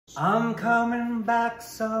I'm coming back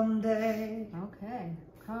someday. Okay.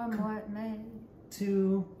 Come what may.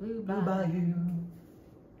 To Blue Bayou. Bayou. Do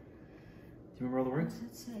you remember all the What words? does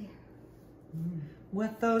it say?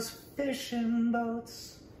 With those fishing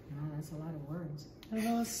boats. Oh, that's a lot of words. And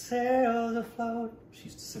those sails afloat. She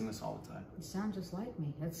used to sing this all the time. You sound just like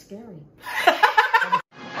me. That's scary.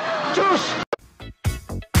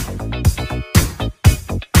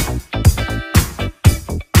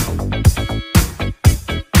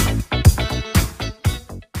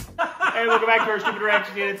 Hey, welcome back to our Stupid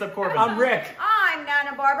Reaction Units. I'm Corbin. I'm Rick. I'm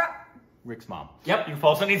Nana Barbara. Rick's mom. Yep. You can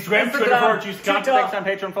follow us on Instagram, Twitter, choose contact, next on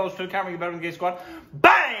Patreon, follow us to the camera, you better than Gay Squad.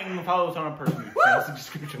 Bang! Follow us on our personal channels in the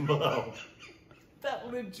description below.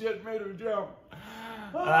 That legit made her jump.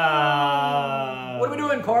 What What are we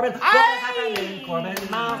doing, Corbin? What is happening, Corbin?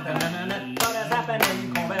 Mouth. What is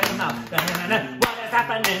happening, Corbin? Mouth. What is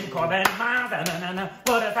happening, Corbin? Mouth.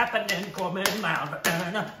 What is happening, Corbin? Mouth.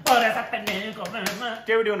 What is happening, Corbin?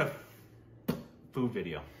 Today we're doing a food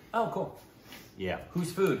video. Oh, cool. Yeah.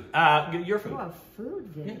 Whose food? Your food. Oh, a food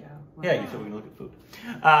video. Wow. Yeah, you said we can look at food.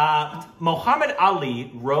 Muhammad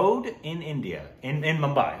Ali rode in India, in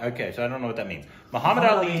Mumbai. Okay, so I don't know what that means. Muhammad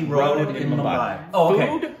Ali rode in Mumbai. Oh, okay.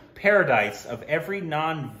 Food paradise of every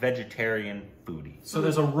non-vegetarian foodie. So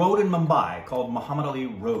there's a road in Mumbai called Muhammad Ali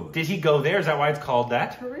Road. Did he go there? Is that why it's called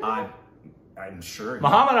that? For real? I'm sure.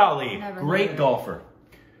 Muhammad Ali, Never great heard. golfer.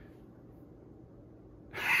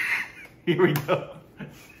 Here we go.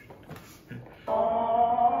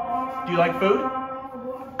 Do you like food?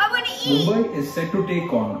 I want to eat. Mumbai is set to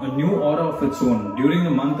take on a new aura of its own during the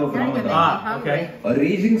month of You're gonna make me Ramadan. hungry. okay. A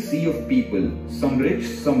raging sea of people, some rich,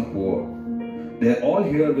 some poor. They're all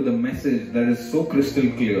here with a message that is so crystal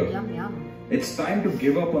clear. Yum, yum. It's time to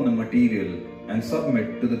give up on the material and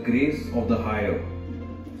submit to the grace of the higher.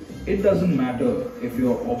 It doesn't matter if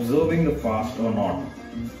you're observing the fast or not.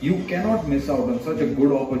 You cannot miss out on such a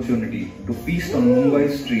good opportunity to feast on Mumbai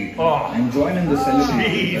street and join in the celebration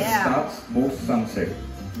that yeah. starts post sunset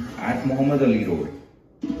at Mohammed Ali Road.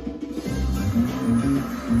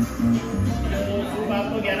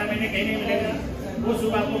 आपको 11 महीने कहीं नहीं मिलेगा, वो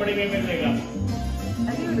soup आपको बड़े में मिलेगा।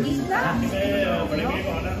 Have you eaten that? मैं बड़े मेरे को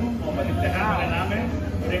ऑनर हूँ, मोहम्मद इफ्तिखार मेरा नाम है,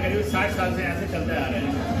 और ये करीब 60 साल से यहाँ से चलते आ रहे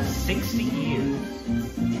हैं। 60 years.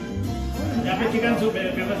 यहाँ पे चिकन सूप है,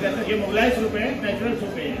 फेमस है, ये मुगलाई सूप है, नेचुरल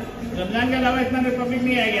सूप है। रमजान के अलावा इतना पब्लिक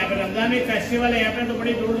नहीं आएगी यहाँ पे। रमजान एक फेस्टिवल है यहाँ पे, तो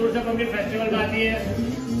बड़ी दूर दूर से पब्लिक फेस्टिवल में आती है।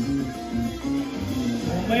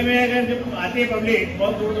 मुंबई में अगर जब आती है पब्लिक,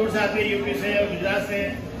 बहुत दूर दूर से आती है, यूपी से और गुजरात से,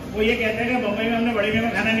 वो ये कहते हैं कि मुंबई में हमने बड़ी में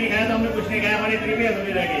खाना नहीं खाया, तो हमने कुछ नहीं खाया, हमारी ट्रिप ही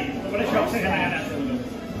अधूरी रह गई। तो बड़े शौक से खाना खाना आते हैं लोग।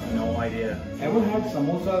 No idea. Ever had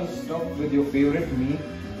samosas stuffed with your favorite meat? Oh,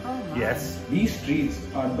 my. Yes. These streets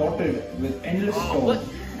are dotted with endless stalls,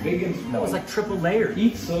 big and That small, was like triple layered.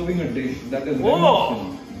 each serving a dish that is Whoa.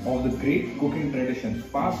 reminiscent of the great cooking traditions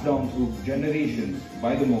passed down through generations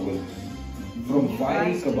by the Mughals. From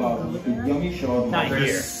fiery guys didn't kebabs go to there? yummy shawarma, Not There's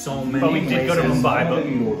here. so many But we did go to places. Mumbai. Muhammad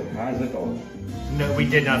Ali Road has it all. No, we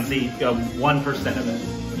did not see 1% of it.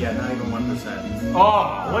 Yeah, not even 1%. Oh,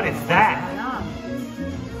 what is that? Yum.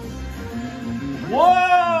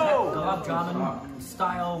 Whoa! Gulab Jamun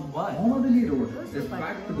style what? Muhammad Ali Road is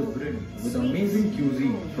packed to the brim with amazing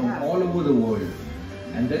cuisine from all over the world.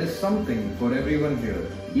 And there is something for everyone here,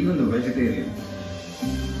 even the vegetarians.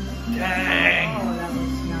 Dang! Oh, that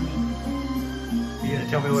looks yummy. You gonna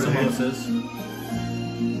tell me what it is? Samosas.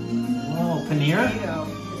 Oh, paneer? Potato.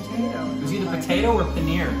 Potato. It was either potato or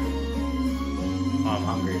paneer. Oh, I'm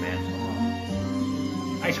hungry, man.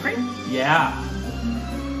 Ice cream? Yeah.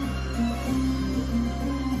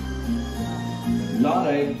 La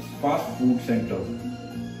Raib's fast food center.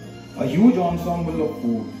 A huge ensemble of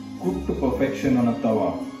food cooked to perfection on a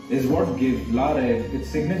tawa is what gives La Raib its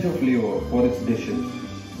signature flavor for its dishes.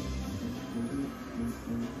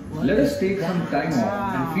 Let us take some time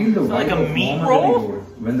off and feel the Is it like vibe a of meat Muhammad Ali roll? Road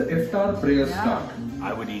when the iftar prayers Yeah. start.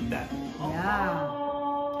 I would eat that.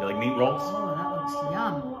 Yeah. You like meat rolls? Oh, that looks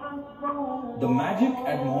yum. The magic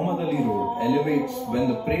at Muhammad Ali Road elevates when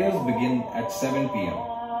the prayers begin at 7 p.m.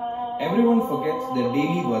 Everyone forgets their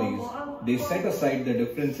daily worries. They set aside their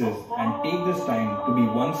differences and take this time to be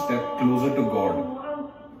one step closer to God.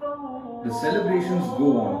 The celebrations go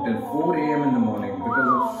on till 4 a.m. in the morning because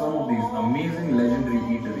of some of these amazing legendary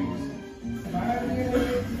eateries.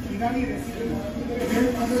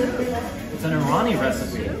 It's an Irani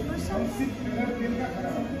recipe.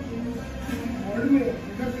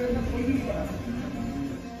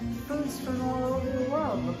 Foods from all over the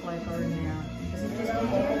world look like are in there. Is it just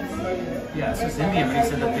India? Yeah, it's just Indian, but he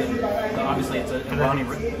said that obviously it's an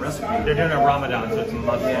Irani recipe. They're doing a Ramadan, so it's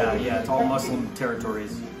Muslim. Yeah, it's all Muslim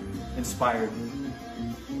territories inspired.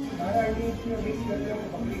 Wow,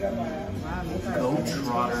 Goat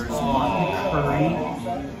trotters, mutton curry.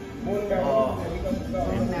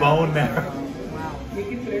 And bone marrow. Wow.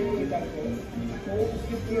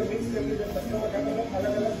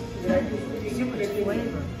 So much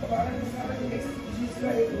flavor.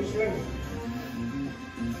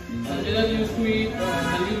 Sanjay used to eat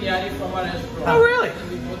Nalli Niyari from our restaurant. Oh, really?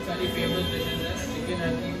 And we both सारी famous dishes हैं. Chicken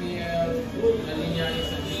hathi भी है और Nalli Niyari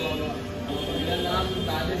Sanjay होगा. मेरा नाम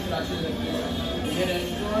दानिश राशिद रखा है. ये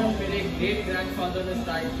restaurant मेरे great grandfather ने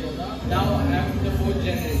start किया था. Now I am the fourth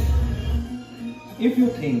generation. If you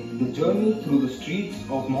think the journey through the streets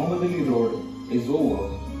of Mohammed Ali Road is over,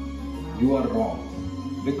 you are wrong.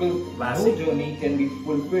 Because Lassi. no journey can be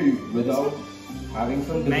fulfilled without having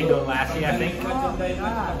some dessert. Mango lassi, I think. Oh, God.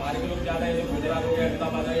 बाहर के लोग ज्यादा है, जो गुजरात हो गया,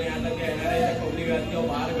 अहमदाबाद है, यहाँ तक कि NRI तक पब्लिक आती है और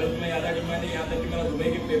बाहर गर्ल्स में आता है कि मैंने यहाँ तक कि मेरा दुबई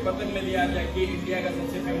के पेपर तक में दिया है कि इंडिया का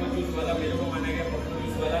सबसे फेमस जूस वाला मेरे को माना गया पप्पू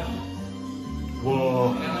जूस वाला. Whoa.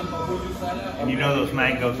 मेरा नाम पप्पू जूस वाला. And you know those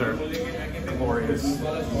mangoes are Glorious.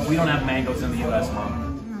 We don't have mangoes in the U.S., Mom.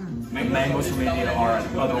 The mangoes from India are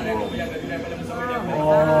otherworldly.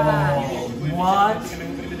 Oh, what?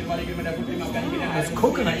 There's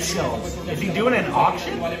coconut shells. Is he doing an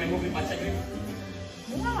auction? Yeah,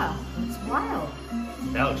 it's wild.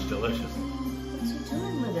 That looks delicious. What's he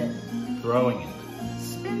doing with it? Throwing it.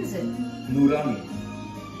 Spins it. Nurani.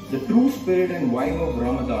 The true spirit and vibe of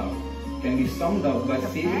Ramadan can be summed up by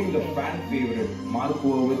saving the fan favorite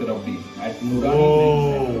Malpua with Rabbi at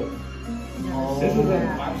Nurani Drink Center. This is an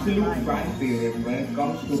absolute fan favorite when it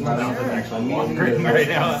comes to having amazing wandering right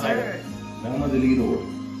now. Dessert. Mohammed Ali Road.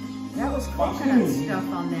 That was coconut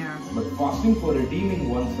stuff on there. But fasting for redeeming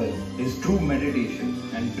oneself is true meditation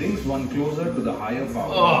and brings one closer to the higher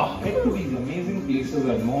power. Oh. Head to these amazing places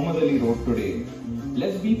at Mohammed Ali Road today.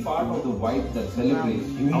 Let's be part of the vibe that celebrates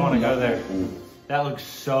human I want to go love there. for food. That looks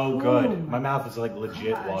so good. Oh My mouth is like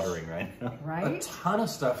legit gosh. watering right now. A Right? ton of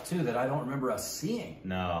stuff too that I don't remember us seeing.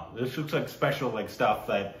 No, this looks like special like stuff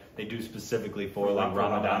that they do specifically for like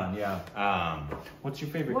Ramadan. Yeah. What's your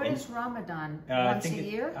favorite? What is Ramadan? I Once think a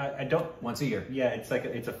year? I don't. Once a year. Yeah, it's like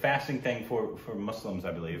it's a fasting thing for Muslims,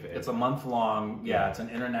 I believe. It's a month long. Yeah, it's an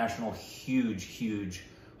international, huge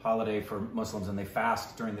holiday for Muslims, and they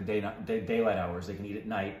fast during the daylight hours. They can eat at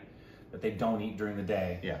night, but they don't eat during the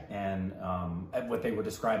day. Yeah. And what they were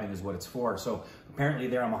describing is what it's for. So apparently,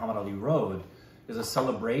 there on Muhammad Ali Road is a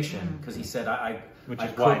celebration because he said Which I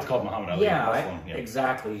is why it's called Muhammad Ali. Yeah, Muslim.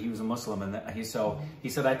 exactly. He was a Muslim, and he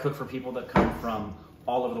said I cook for people that come from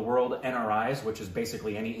all over the world. NRIs, which is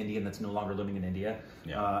basically any Indian that's no longer living in India,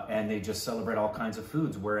 and they just celebrate all kinds of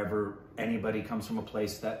foods wherever anybody comes from a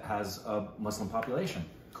place that has a Muslim population.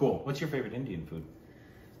 Cool. What's your favorite Indian food?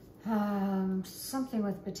 Something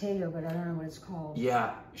with potato, but I don't know what it's called.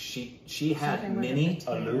 Yeah, she had Something with a Minnie.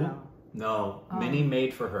 potato. No, Minnie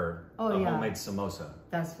made for her Oh, a yeah. homemade samosa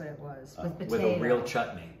That's what it was. With potato. with a real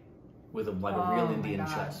chutney, with a real Indian Oh my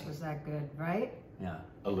gosh, chutney. was that good, right? Yeah.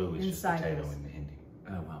 Aloo is just Inside potato is- in the Hindi.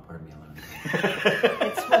 Oh wow, pardon me.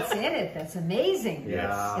 It's what's in it that's amazing.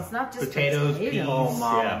 Yeah. It's not just Potatoes, potatoes. peas. Oh,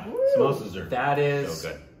 Mom. Yeah. Woo. Samosas are That is so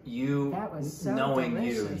good. That was so knowing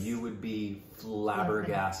delicious. you would be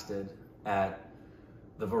flabbergasted at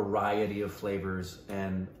the variety of flavors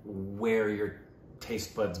and where your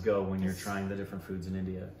taste buds go when you're trying the different foods in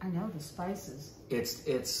India. I know the spices.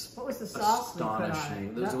 It's What was the sauce we put on it?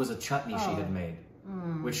 astonishing. There was a chutney she had made,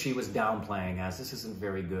 which she was downplaying as this isn't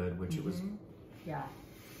very good, which it was. Yeah,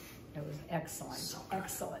 it was excellent. So good.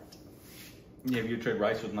 Excellent. Yeah, have you tried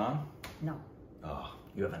rice with naan? No. Oh,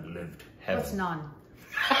 You haven't lived. heaven. What's naan?